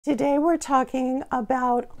Today we're talking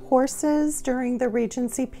about horses during the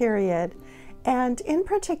Regency period, and in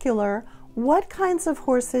particular, what kinds of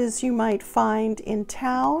horses you might find in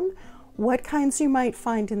town, what kinds you might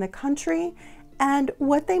find in the country, and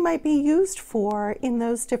what they might be used for in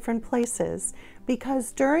those different places.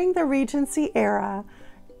 Because during the Regency era,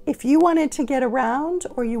 if you wanted to get around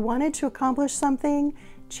or you wanted to accomplish something,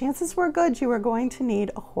 chances were good you were going to need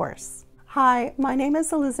a horse. Hi, my name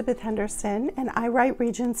is Elizabeth Henderson and I write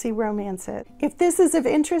Regency romances. If this is of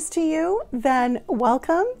interest to you, then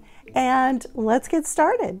welcome and let's get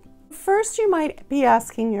started. First, you might be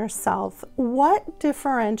asking yourself, what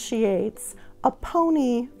differentiates a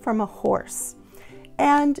pony from a horse?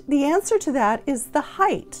 And the answer to that is the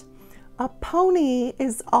height. A pony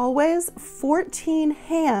is always 14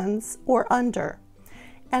 hands or under,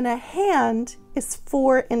 and a hand is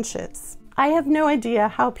 4 inches. I have no idea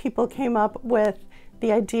how people came up with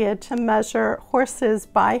the idea to measure horses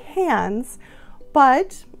by hands,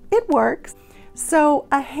 but it works. So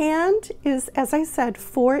a hand is, as I said,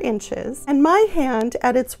 4 inches, and my hand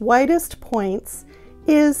at its widest points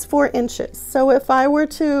is 4 inches. So if I were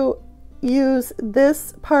to use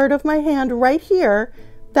this part of my hand right here,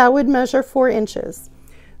 that would measure 4 inches.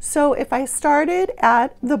 So if I started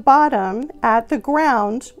at the bottom, at the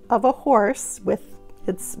ground of a horse with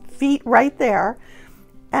its feet right there,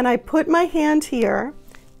 and I put my hand here,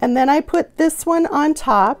 and then I put this one on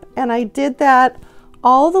top, and I did that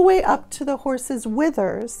all the way up to the horse's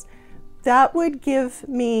withers, that would give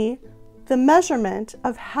me the measurement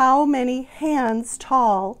of how many hands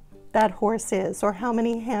tall that horse is, or how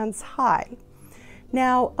many hands high.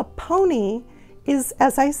 Now, a pony is,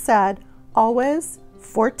 as I said, always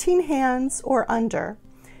 14 hands or under,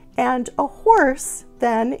 and a horse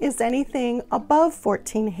then is anything above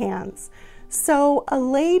 14 hands. So a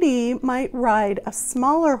lady might ride a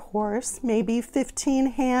smaller horse, maybe 15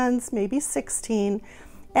 hands, maybe 16,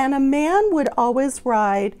 and a man would always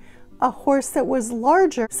ride a horse that was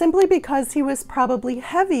larger simply because he was probably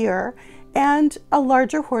heavier and a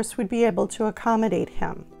larger horse would be able to accommodate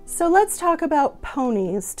him. So let's talk about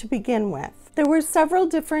ponies to begin with. There were several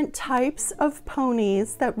different types of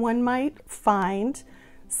ponies that one might find.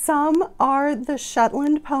 Some are the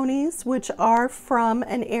Shetland ponies, which are from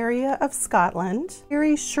an area of Scotland.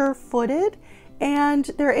 Very sure-footed, and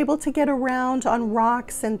they're able to get around on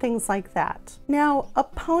rocks and things like that. Now, a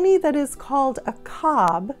pony that is called a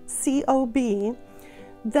cob, C-O-B,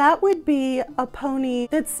 that would be a pony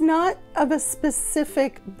that's not of a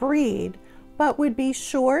specific breed, but would be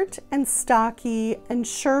short and stocky and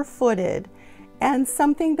sure-footed, and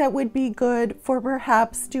something that would be good for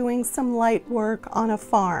perhaps doing some light work on a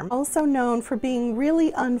farm. Also known for being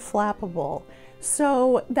really unflappable.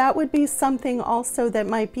 So that would be something also that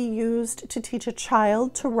might be used to teach a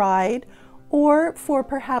child to ride, or for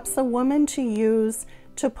perhaps a woman to use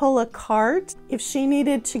to pull a cart if she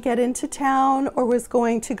needed to get into town or was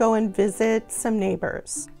going to go and visit some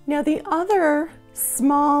neighbors. Now, the other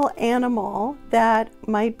small animal that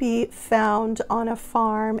might be found on a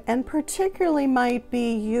farm, and particularly might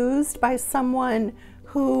be used by someone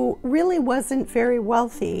who really wasn't very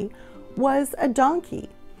wealthy, was a donkey.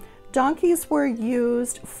 Donkeys were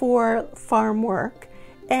used for farm work,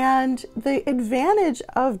 and the advantage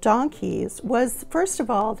of donkeys was, first of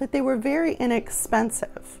all, that they were very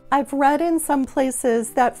inexpensive. I've read in some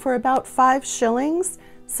places that for about 5 shillings,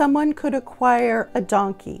 someone could acquire a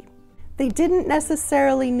donkey. They didn't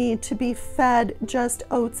necessarily need to be fed just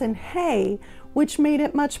oats and hay, which made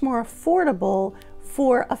it much more affordable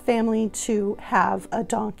for a family to have a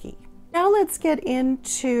donkey. Now let's get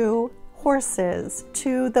into horses,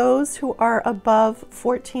 to those who are above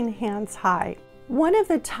 14 hands high. One of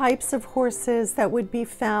the types of horses that would be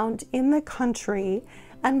found in the country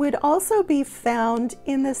and would also be found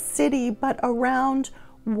in the city, but around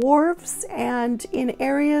wharves and in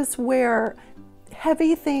areas where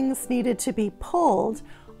heavy things needed to be pulled,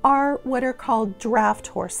 are what are called draft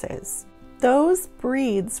horses. Those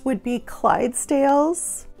breeds would be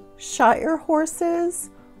Clydesdales, Shire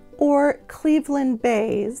horses, or Cleveland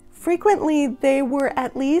Bays. Frequently, they were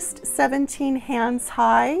at least 17 hands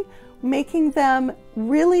high, making them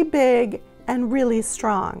really big and really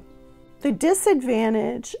strong. The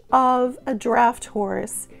disadvantage of a draft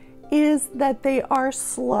horse is that they are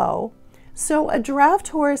slow. So a draft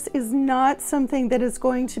horse is not something that is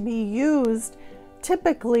going to be used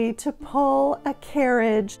typically to pull a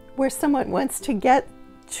carriage where someone wants to get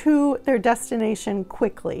to their destination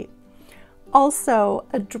quickly. Also,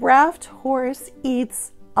 a draft horse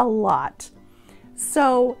eats a lot.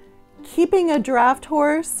 So keeping a draft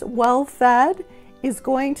horse well fed is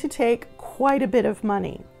going to take quite a bit of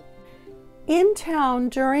money. In town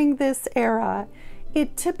during this era,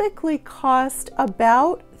 it typically cost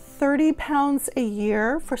about 30 pounds a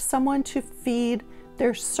year for someone to feed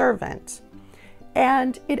their servant.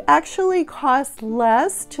 And it actually cost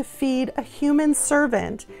less to feed a human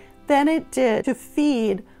servant than it did to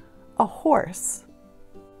feed a horse.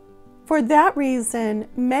 For that reason,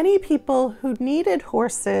 many people who needed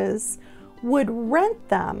horses would rent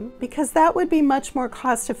them because that would be much more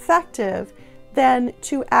cost effective than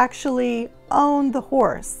to actually own the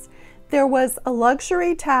horse. There was a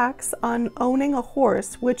luxury tax on owning a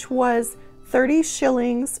horse, which was 30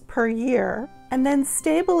 shillings per year. And then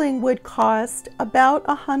stabling would cost about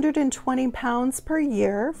 120 pounds per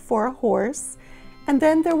year for a horse. And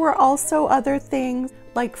then there were also other things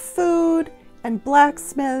like food and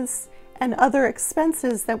blacksmiths and other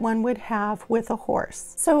expenses that one would have with a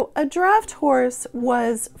horse. So a draft horse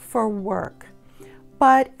was for work.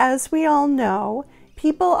 But as we all know,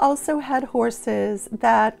 people also had horses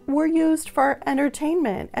that were used for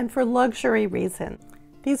entertainment and for luxury reasons.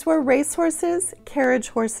 These were racehorses, carriage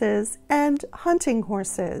horses, and hunting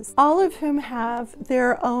horses, all of whom have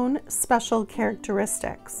their own special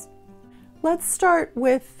characteristics. Let's start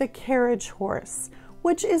with the carriage horse,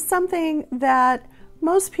 which is something that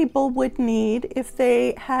most people would need if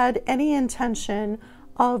they had any intention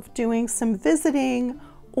of doing some visiting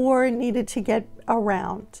or needed to get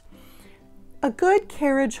around. A good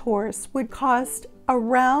carriage horse would cost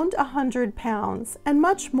around 100 pounds and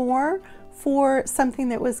much more for something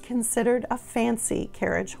that was considered a fancy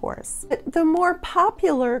carriage horse. The more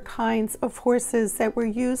popular kinds of horses that were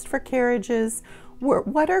used for carriages were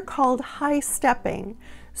what are called high stepping.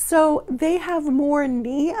 So they have more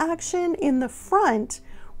knee action in the front,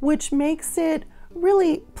 which makes it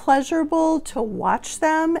really pleasurable to watch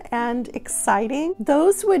them and exciting.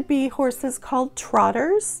 Those would be horses called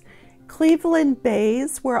trotters. Cleveland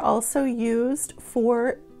bays were also used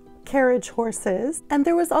for carriage horses, and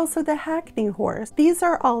there was also the hackney horse. These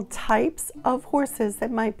are all types of horses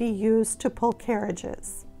that might be used to pull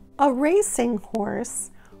carriages. A racing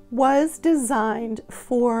horse was designed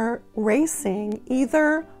for racing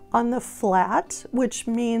either on the flat, which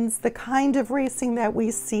means the kind of racing that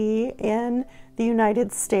we see in the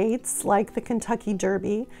United States, like the Kentucky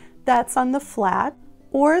Derby, that's on the flat,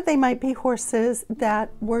 or they might be horses that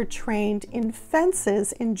were trained in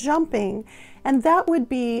fences, in jumping, and that would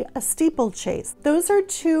be a steeplechase. Those are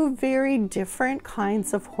two very different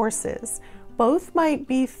kinds of horses. Both might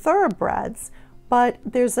be thoroughbreds, but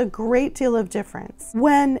there's a great deal of difference.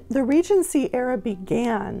 When the Regency era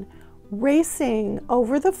began, racing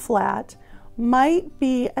over the flat might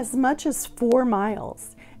be as much as 4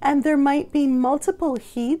 miles, and there might be multiple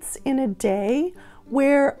heats in a day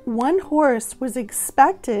where one horse was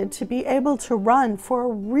expected to be able to run for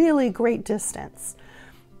a really great distance.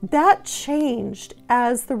 That changed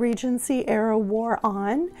as the Regency era wore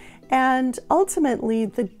on, and ultimately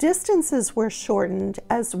the distances were shortened,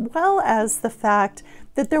 as well as the fact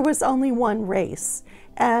that there was only one race,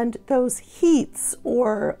 and those heats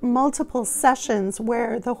or multiple sessions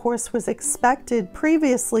where the horse was expected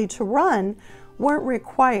previously to run weren't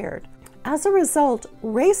required. As a result,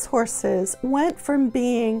 racehorses went from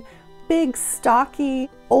being big, stocky,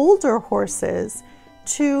 older horses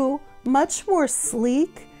to much more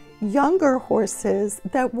sleek, younger horses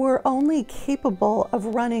that were only capable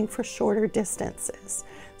of running for shorter distances.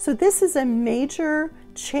 So this is a major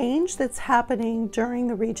change that's happening during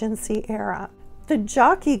the Regency era. The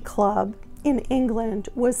Jockey Club in England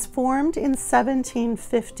was formed in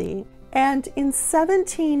 1750, and in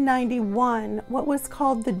 1791, what was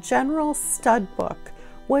called the General Stud Book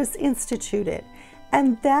was instituted,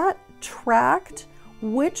 and that tracked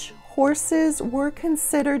which horses were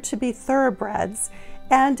considered to be thoroughbreds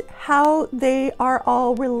and how they are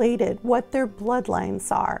all related, what their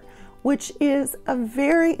bloodlines are, which is a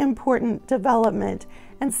very important development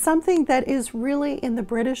and something that is really in the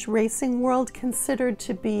British racing world considered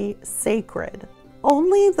to be sacred.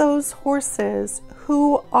 Only those horses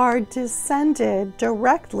who are descended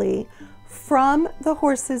directly from the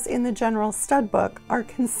horses in the General Stud Book are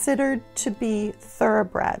considered to be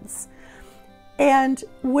thoroughbreds. And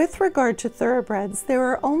with regard to thoroughbreds, there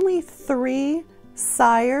are only 3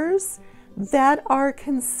 sires that are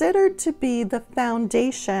considered to be the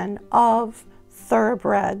foundation of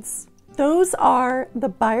thoroughbreds. Those are the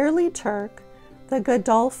Byerly Turk, the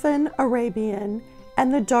Godolphin Arabian,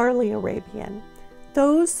 and the Darley Arabian.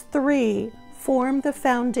 Those 3 form the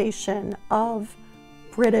foundation of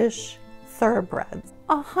British thoroughbreds.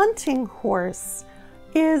 A hunting horse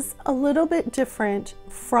is a little bit different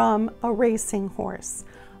from a racing horse.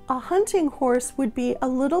 A hunting horse would be a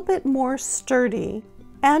little bit more sturdy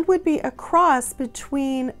and would be a cross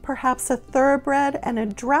between perhaps a thoroughbred and a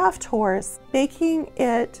draft horse, making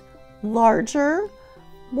it larger,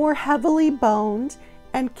 more heavily boned,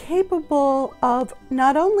 and capable of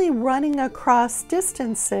not only running across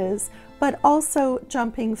distances, but also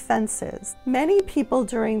jumping fences. Many people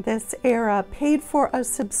during this era paid for a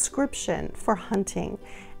subscription for hunting.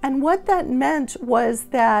 And what that meant was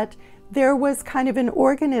that there was kind of an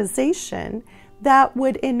organization that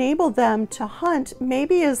would enable them to hunt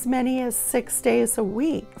maybe as many as 6 days a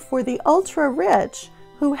week. For the ultra-rich,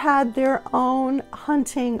 who had their own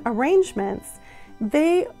hunting arrangements,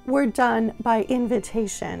 they were done by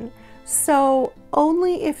invitation. So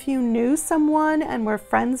only if you knew someone and were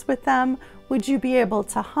friends with them would you be able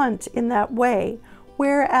to hunt in that way.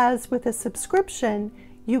 Whereas with a subscription,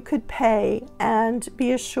 you could pay and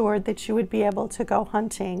be assured that you would be able to go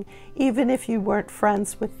hunting, even if you weren't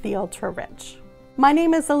friends with the ultra-rich. My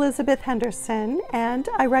name is Elizabeth Henderson, and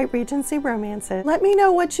I write Regency romances. Let me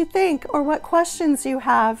know what you think or what questions you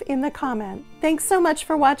have in the comment. Thanks so much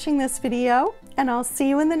for watching this video, and I'll see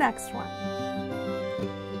you in the next one.